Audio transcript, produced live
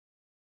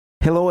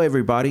Hello,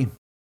 everybody.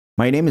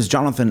 My name is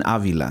Jonathan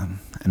Avila,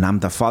 and I'm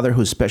the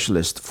fatherhood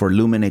specialist for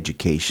Lumen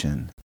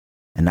Education.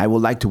 And I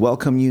would like to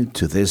welcome you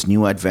to this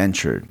new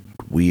adventure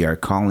we are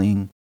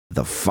calling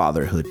the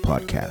Fatherhood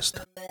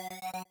Podcast.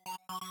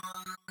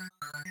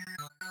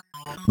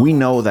 We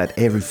know that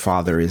every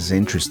father is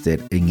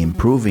interested in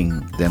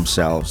improving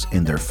themselves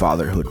in their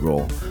fatherhood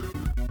role,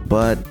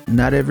 but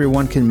not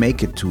everyone can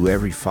make it to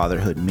every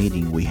fatherhood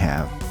meeting we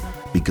have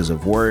because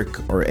of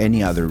work or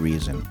any other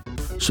reason.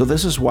 So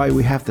this is why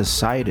we have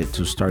decided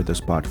to start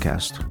this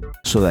podcast,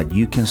 so that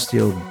you can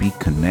still be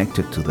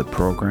connected to the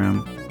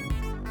program,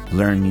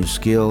 learn new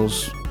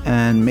skills,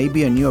 and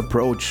maybe a new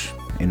approach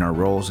in our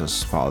roles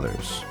as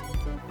fathers.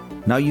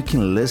 Now you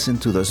can listen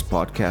to this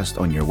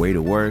podcast on your way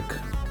to work,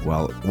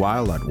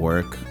 while at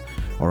work,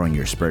 or on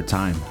your spare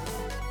time.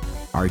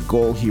 Our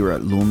goal here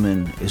at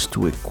Lumen is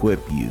to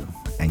equip you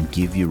and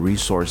give you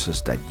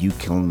resources that you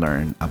can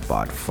learn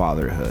about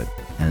fatherhood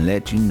and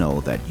let you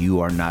know that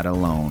you are not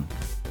alone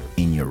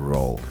in your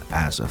role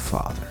as a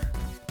father.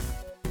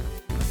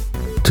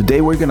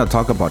 Today we're going to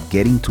talk about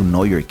getting to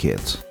know your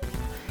kids.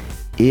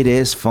 It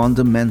is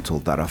fundamental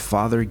that a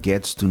father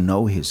gets to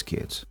know his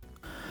kids.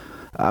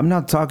 I'm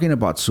not talking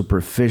about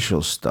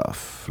superficial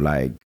stuff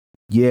like,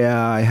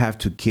 yeah, I have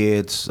two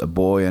kids, a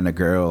boy and a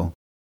girl.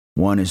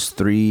 One is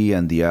 3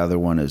 and the other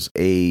one is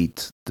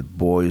 8. The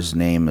boy's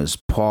name is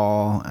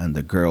Paul and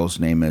the girl's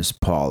name is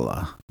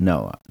Paula.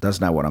 No, that's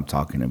not what I'm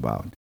talking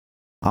about.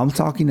 I'm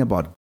talking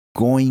about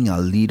going a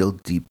little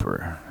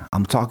deeper.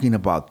 I'm talking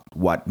about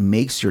what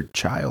makes your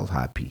child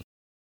happy.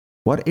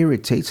 What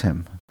irritates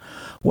him?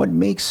 What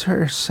makes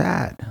her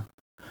sad?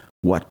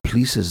 What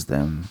pleases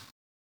them?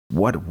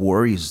 What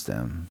worries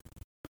them?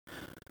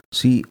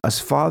 See, as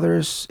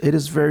fathers, it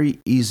is very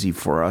easy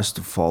for us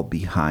to fall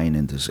behind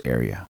in this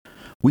area.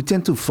 We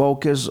tend to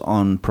focus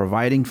on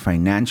providing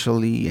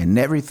financially and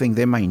everything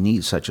they might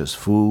need, such as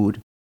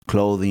food,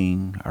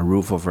 clothing, a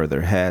roof over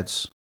their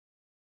heads.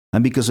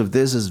 And because of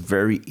this, it's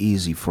very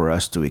easy for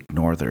us to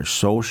ignore their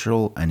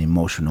social and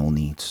emotional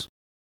needs.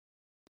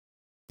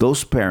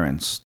 Those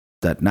parents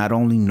that not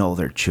only know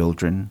their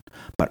children,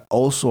 but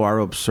also are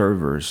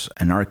observers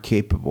and are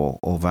capable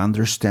of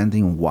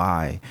understanding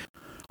why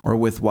or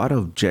with what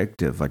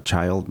objective a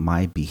child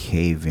might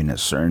behave in a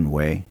certain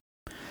way,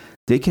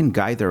 they can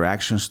guide their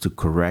actions to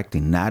correct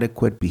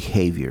inadequate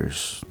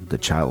behaviors the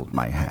child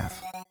might have.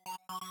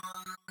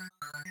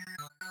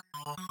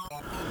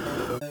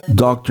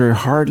 Dr.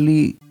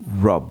 Hartley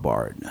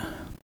Rothbard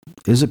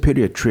is a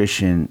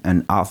pediatrician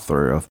and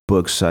author of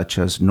books such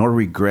as No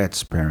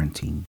Regrets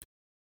Parenting.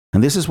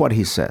 And this is what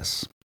he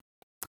says.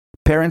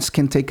 Parents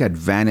can take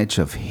advantage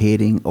of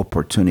hidden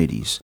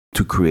opportunities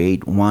to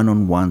create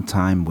one-on-one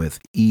time with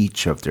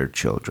each of their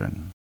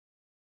children.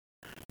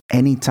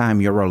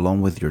 Anytime you're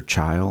alone with your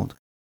child,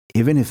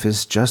 even if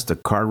it's just a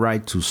car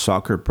ride to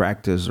soccer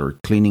practice or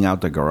cleaning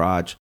out the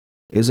garage,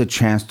 is a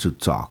chance to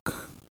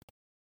talk.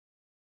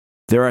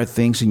 There are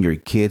things in your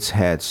kids'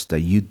 heads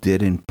that you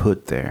didn't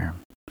put there.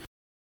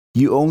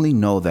 You only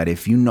know that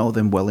if you know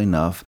them well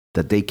enough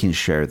that they can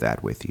share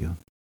that with you.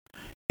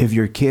 If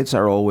your kids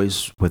are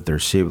always with their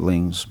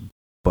siblings,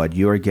 but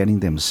you are getting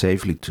them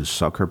safely to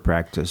soccer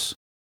practice,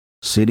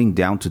 sitting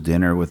down to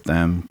dinner with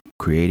them,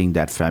 creating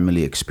that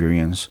family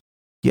experience,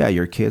 yeah,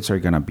 your kids are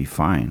going to be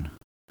fine.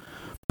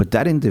 But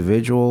that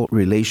individual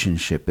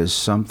relationship is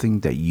something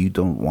that you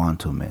don't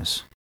want to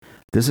miss.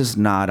 This is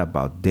not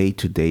about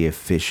day-to-day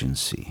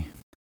efficiency.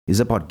 It's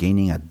about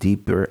gaining a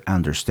deeper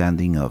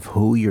understanding of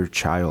who your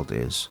child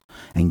is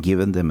and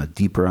giving them a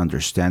deeper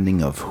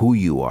understanding of who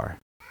you are.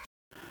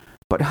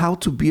 But how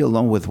to be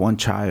alone with one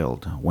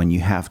child when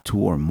you have 2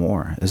 or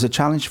more is a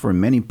challenge for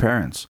many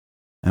parents,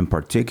 and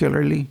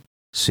particularly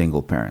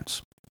single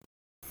parents.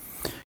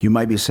 You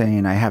might be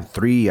saying, I have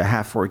 3, I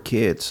have 4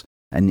 kids,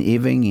 and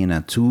even in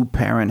a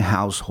 2-parent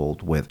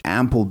household with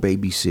ample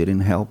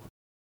babysitting help,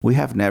 we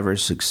have never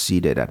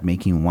succeeded at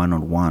making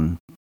one-on-one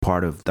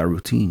part of the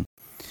routine,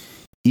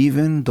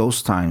 even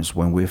those times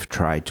when we've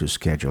tried to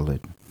schedule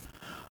it.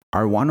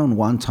 Our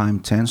one-on-one time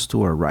tends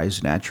to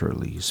arise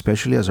naturally,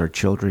 especially as our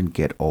children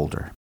get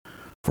older.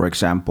 For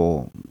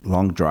example,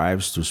 long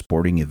drives to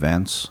sporting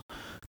events,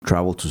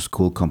 travel to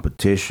school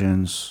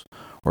competitions,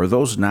 or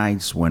those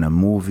nights when a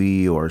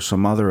movie or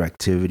some other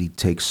activity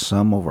takes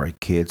some of our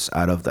kids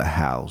out of the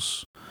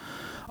house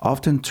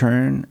often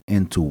turn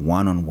into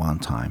one-on-one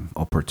time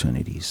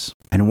opportunities.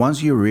 And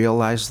once you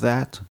realize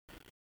that,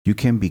 you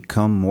can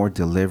become more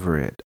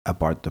deliberate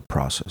about the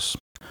process.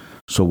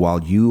 So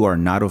while you are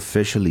not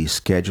officially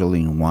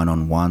scheduling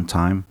one-on-one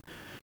time,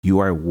 you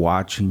are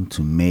watching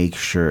to make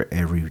sure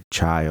every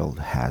child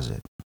has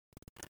it.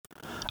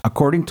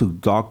 According to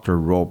Dr.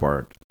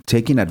 Rothbard,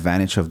 taking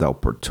advantage of the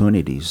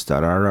opportunities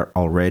that are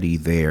already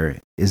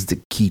there is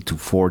the key to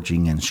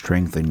forging and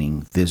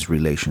strengthening these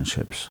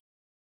relationships.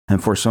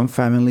 And for some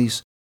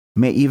families,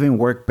 may even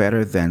work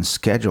better than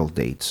scheduled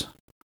dates.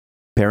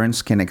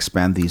 Parents can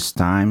expand these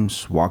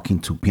times, walking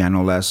to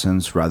piano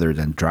lessons rather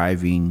than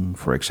driving,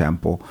 for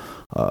example,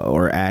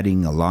 or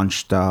adding a lunch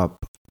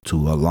stop to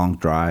a long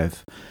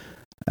drive.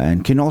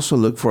 and can also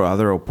look for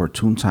other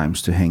opportune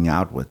times to hang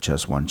out with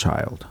just one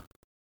child.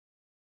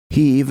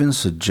 He even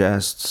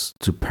suggests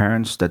to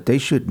parents that they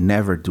should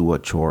never do a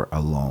chore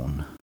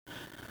alone.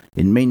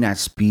 It may not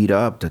speed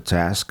up the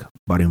task,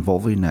 but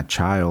involving a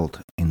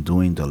child in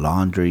doing the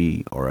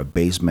laundry or a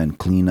basement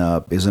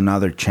cleanup is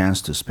another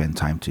chance to spend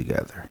time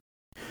together.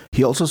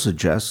 He also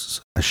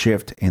suggests a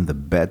shift in the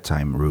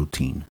bedtime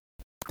routine.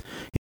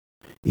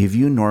 If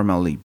you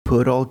normally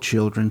put all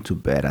children to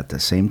bed at the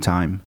same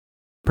time,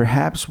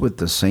 perhaps with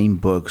the same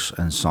books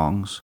and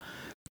songs,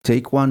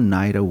 take one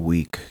night a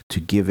week to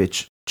give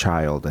each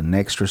child an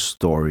extra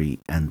story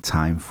and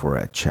time for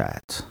a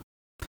chat.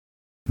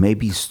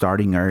 Maybe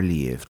starting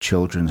early if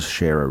children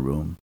share a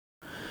room.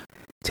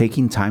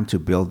 Taking time to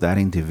build that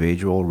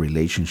individual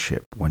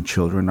relationship when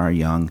children are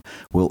young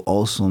will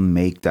also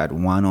make that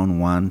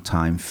one-on-one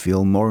time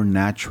feel more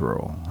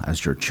natural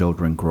as your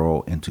children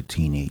grow into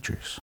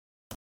teenagers.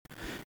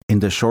 In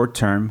the short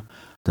term,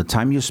 the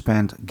time you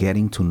spend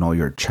getting to know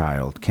your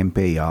child can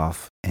pay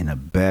off in a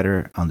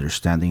better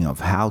understanding of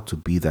how to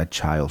be that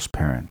child's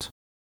parent,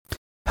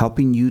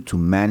 helping you to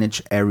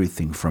manage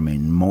everything from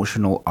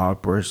emotional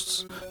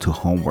outbursts to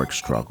homework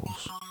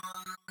struggles.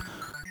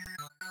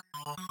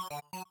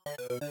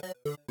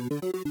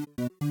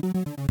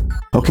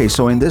 Okay,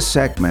 so in this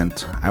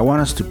segment, I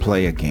want us to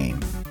play a game.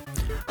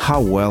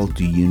 How well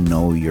do you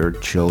know your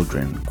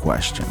children?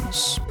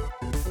 Questions.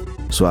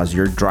 So as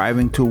you're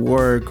driving to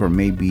work or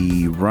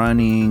maybe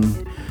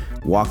running,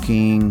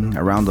 walking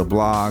around the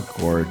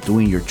block or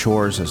doing your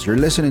chores, as you're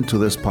listening to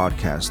this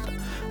podcast,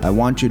 I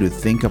want you to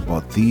think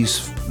about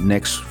these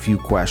next few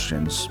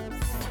questions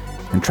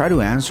and try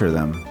to answer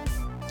them.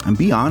 And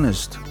be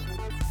honest.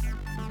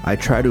 I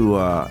try to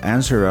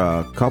answer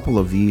a couple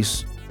of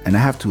these, and I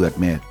have to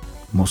admit,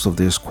 most of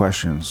these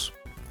questions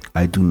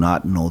I do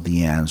not know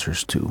the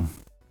answers to.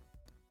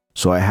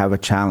 So I have a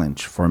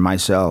challenge for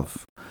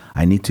myself.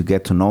 I need to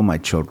get to know my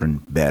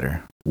children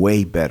better,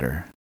 way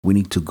better. We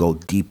need to go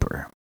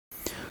deeper.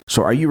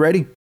 So are you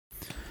ready?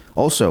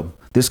 Also,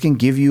 this can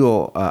give you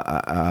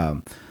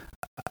a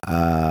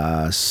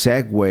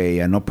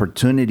segue, an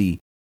opportunity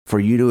for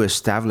you to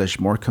establish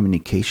more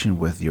communication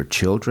with your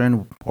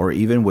children or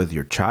even with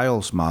your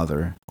child's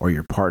mother or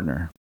your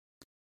partner.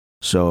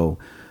 So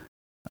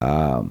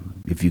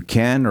if you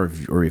can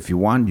or if you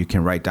want, you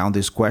can write down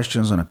these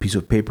questions on a piece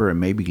of paper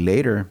and maybe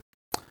later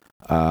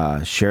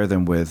share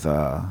them with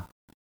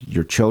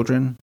your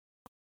children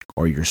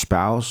or your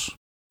spouse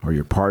or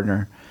your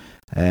partner.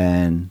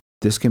 And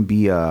this can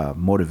be a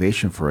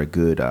motivation for a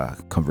good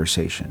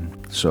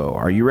conversation. So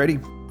are you ready?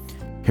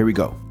 Here we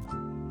go.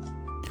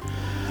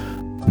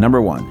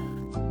 Number 1.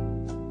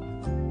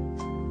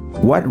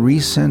 What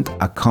recent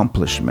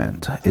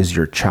accomplishment is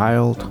your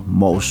child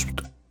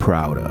most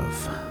proud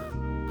of?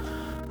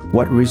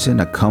 What recent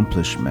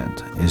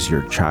accomplishment is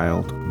your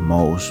child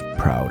most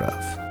proud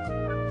of?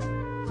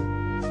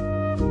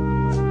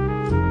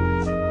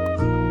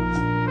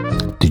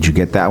 Did you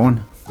get that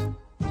one?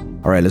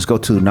 All right, let's go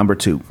to number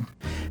 2.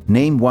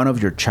 Name one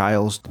of your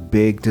child's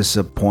big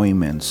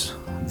disappointments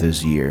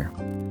this year.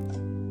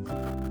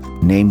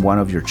 Name one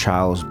of your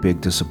child's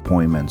big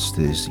disappointments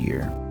this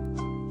year.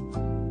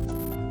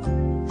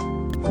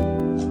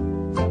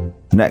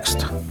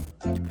 Next,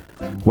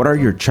 what are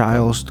your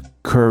child's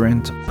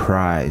current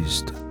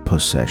prized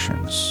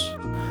possessions?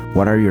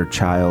 What are your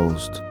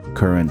child's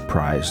current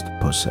prized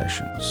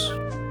possessions?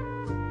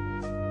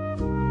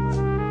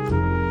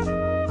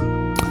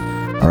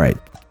 All right,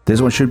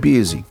 this one should be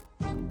easy,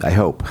 I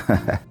hope.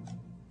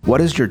 What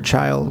is your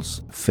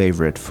child's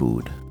favorite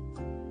food?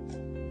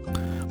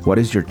 What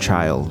is your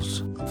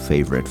child's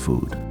favorite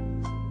food?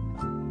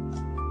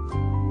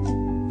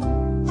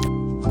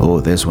 Oh,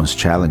 this one's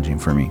challenging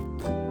for me.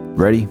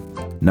 Ready?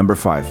 Number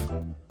 5.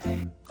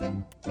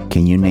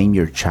 Can you name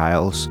your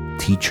child's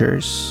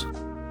teachers?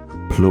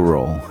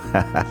 Plural.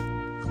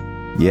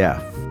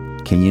 Yeah.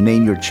 Can you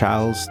name your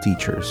child's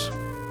teachers?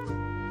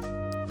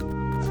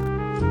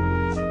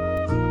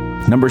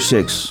 Number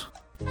 6.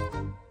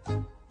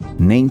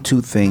 Name 2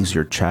 things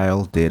your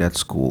child did at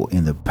school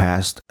in the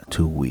past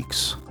 2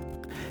 weeks.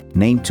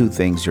 Name 2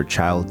 things your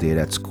child did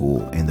at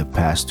school in the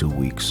past 2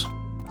 weeks.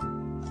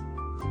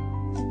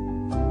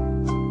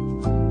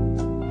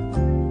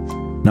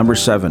 Number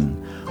 7.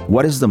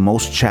 What is the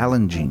most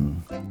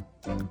challenging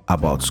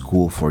about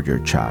school for your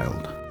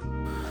child?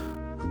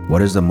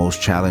 What is the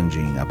most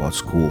challenging about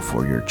school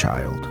for your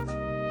child?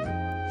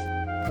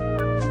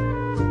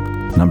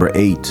 Number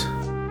 8.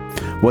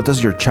 What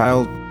does your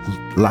child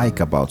like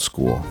about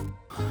school?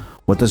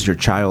 What does your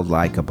child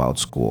like about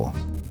school?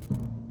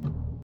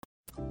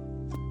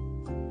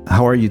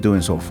 How are you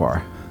doing so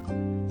far?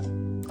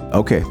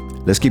 Okay,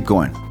 let's keep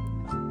going.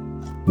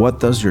 What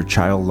does your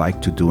child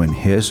like to do in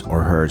his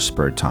or her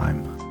spare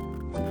time?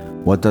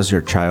 What does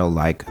your child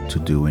like to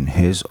do in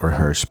his or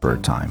her spare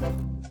time?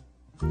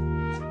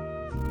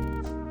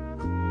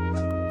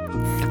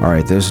 All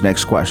right, this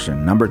next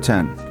question. Number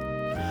 10.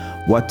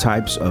 What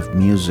types of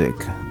music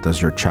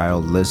does your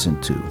child listen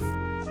to?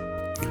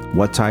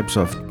 What types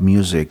of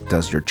music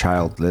does your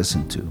child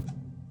listen to?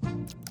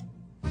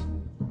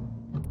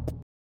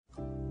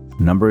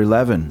 Number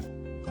 11.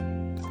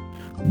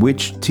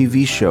 Which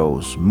TV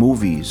shows,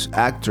 movies,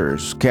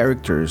 actors,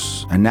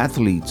 characters, and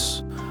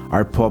athletes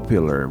are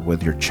popular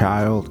with your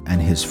child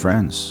and his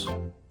friends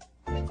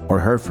or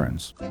her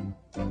friends?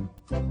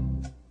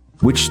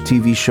 Which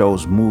TV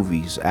shows,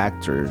 movies,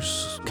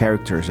 actors,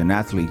 characters, and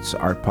athletes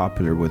are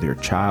popular with your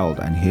child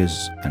and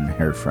his and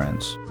her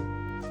friends?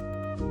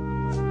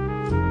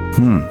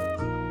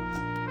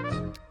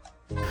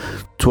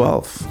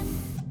 12.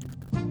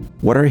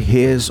 What are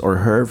his or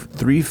her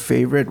 3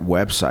 favorite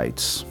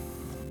websites?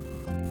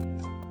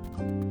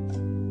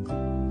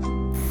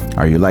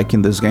 Are you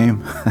liking this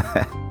game?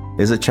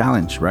 It's a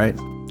challenge, right?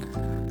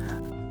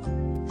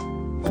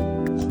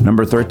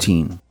 Number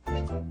 13.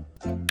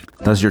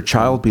 Does your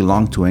child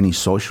belong to any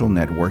social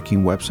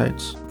networking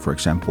websites? For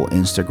example,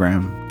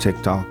 Instagram,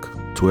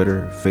 TikTok,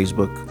 Twitter,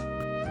 Facebook.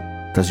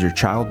 Does your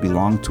child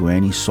belong to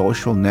any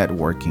social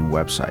networking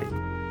website?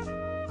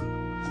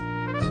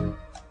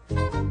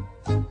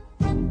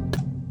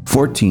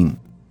 14.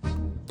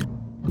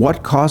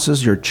 What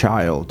causes your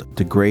child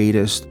the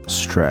greatest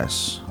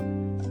stress?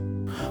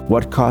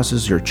 What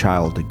causes your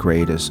child the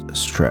greatest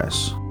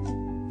stress?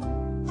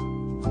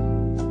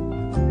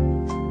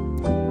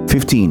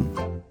 15.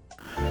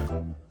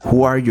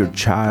 Who are your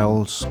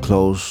child's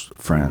close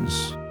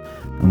friends,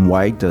 and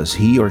why does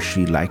he or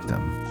she like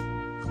them?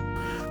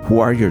 Who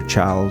are your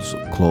child's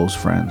close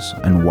friends,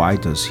 and why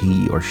does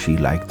he or she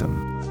like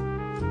them?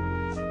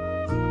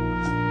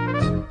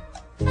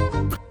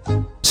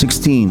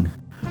 16.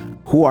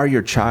 Who are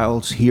your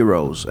child's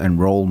heroes and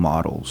role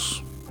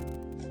models?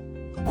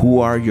 Who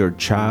are your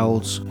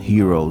child's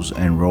heroes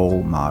and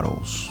role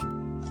models?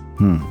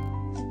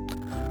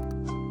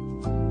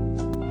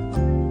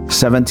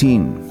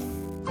 17.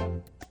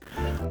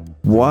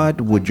 What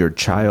would your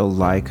child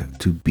like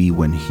to be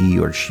when he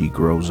or she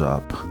grows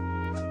up?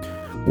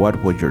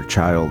 What would your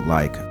child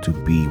like to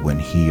be when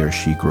he or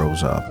she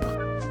grows up?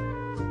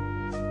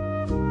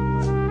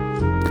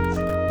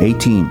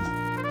 18.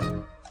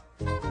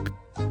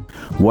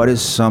 What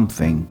is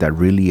something that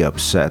really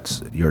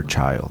upsets your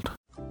child?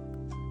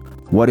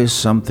 What is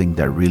something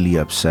that really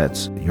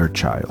upsets your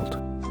child?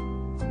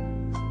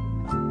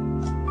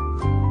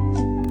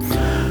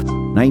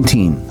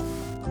 19.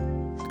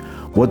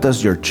 What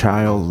does your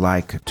child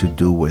like to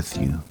do with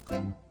you?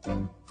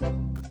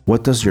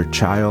 What does your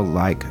child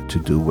like to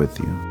do with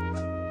you?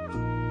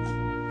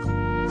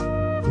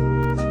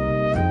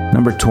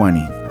 Number 20,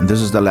 and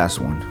this is the last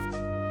one.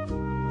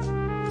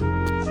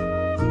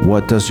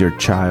 What does your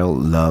child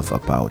love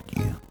about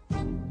you?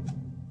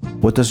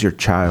 What does your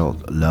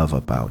child love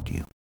about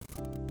you?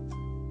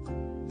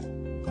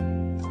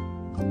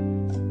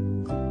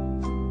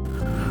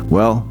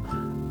 Well,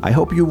 I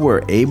hope you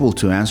were able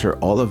to answer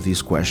all of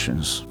these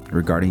questions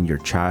regarding your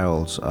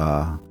child's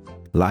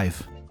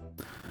life.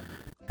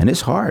 And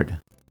it's hard.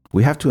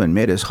 We have to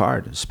admit it's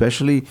hard,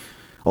 especially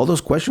all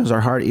those questions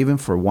are hard even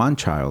for one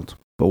child.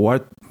 But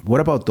what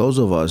about those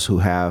of us who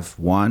have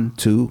 1,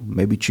 2,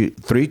 maybe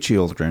 3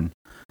 children?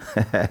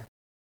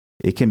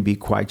 It can be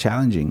quite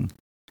challenging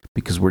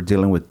because we're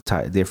dealing with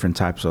different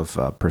types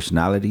of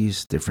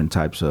personalities, different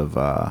types of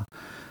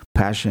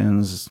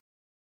passions,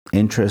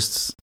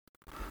 interests.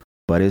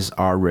 But it's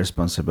our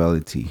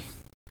responsibility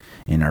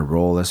in our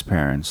role as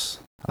parents,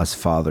 as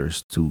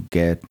fathers, to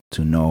get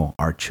to know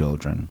our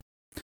children.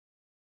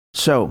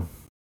 So,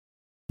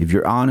 if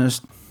you're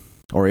honest,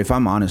 or if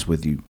I'm honest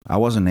with you, I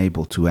wasn't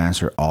able to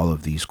answer all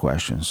of these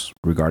questions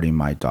regarding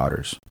my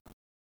daughters.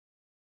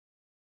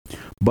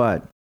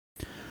 But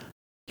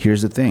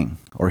here's the thing,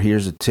 or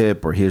here's the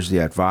tip, or here's the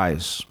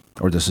advice,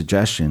 or the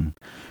suggestion.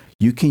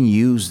 You can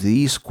use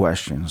these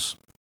questions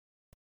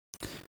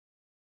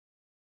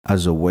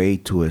as a way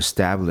to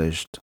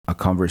establish a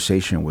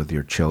conversation with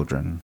your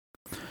children,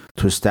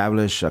 to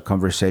establish a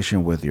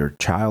conversation with your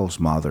child's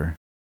mother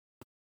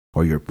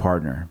or your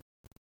partner.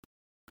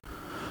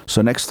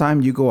 So next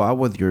time you go out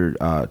with your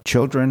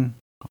children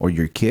or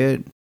your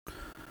kid,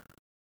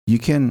 you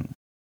can,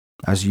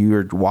 as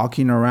you're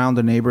walking around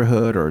the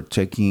neighborhood or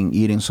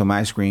eating some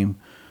ice cream,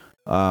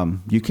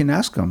 you can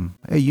ask them,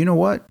 hey, you know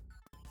what?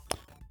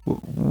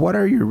 What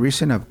are your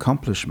recent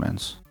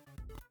accomplishments?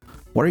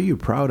 What are you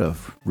proud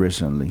of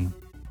recently?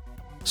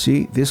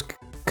 See, this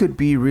could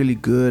be really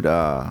good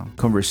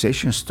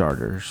conversation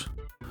starters.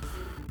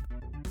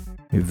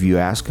 If you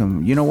ask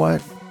them, you know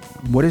what?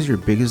 What is your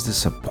biggest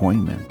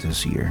disappointment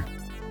this year?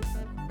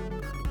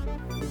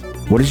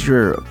 What is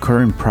your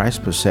current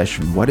prized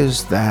possession? What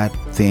is that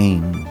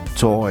thing,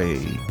 toy,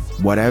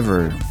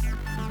 whatever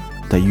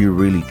that you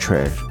really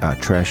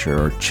treasure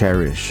or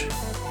cherish?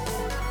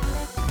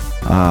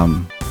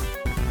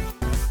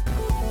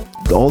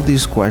 All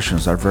these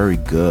questions are very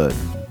good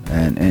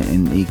and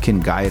it can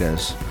guide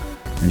us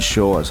and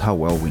show us how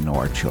well we know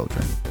our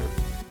children.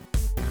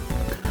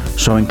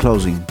 So in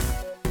closing,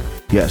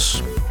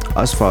 yes,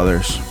 us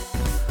fathers,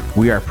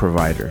 we are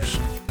providers.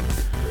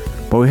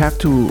 But we have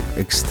to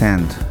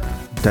extend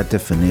that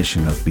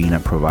definition of being a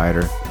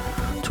provider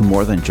to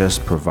more than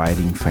just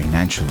providing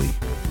financially.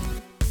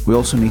 We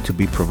also need to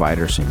be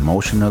providers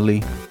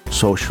emotionally,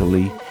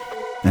 socially,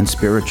 and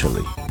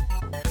spiritually.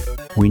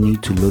 We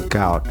need to look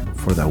out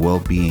for the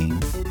well-being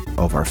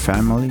of our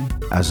family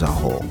as a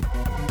whole.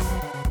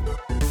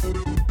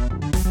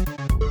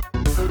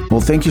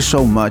 Well, thank you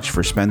so much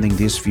for spending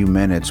these few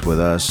minutes with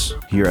us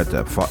here at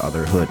the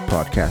Fatherhood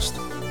Podcast.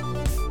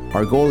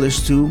 Our goal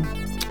is to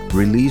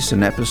release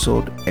an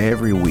episode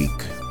every week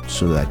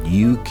so that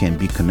you can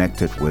be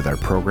connected with our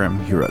program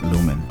here at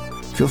Lumen.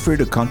 Feel free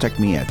to contact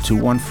me at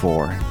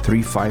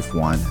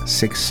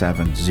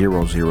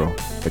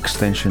 214-351-6700,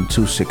 extension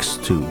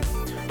 262,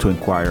 to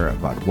inquire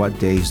about what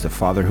days the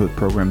Fatherhood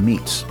program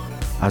meets.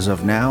 As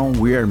of now,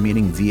 we are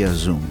meeting via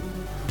Zoom.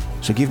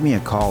 So give me a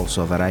call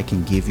so that I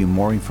can give you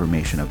more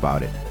information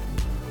about it.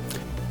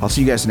 I'll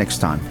see you guys next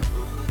time.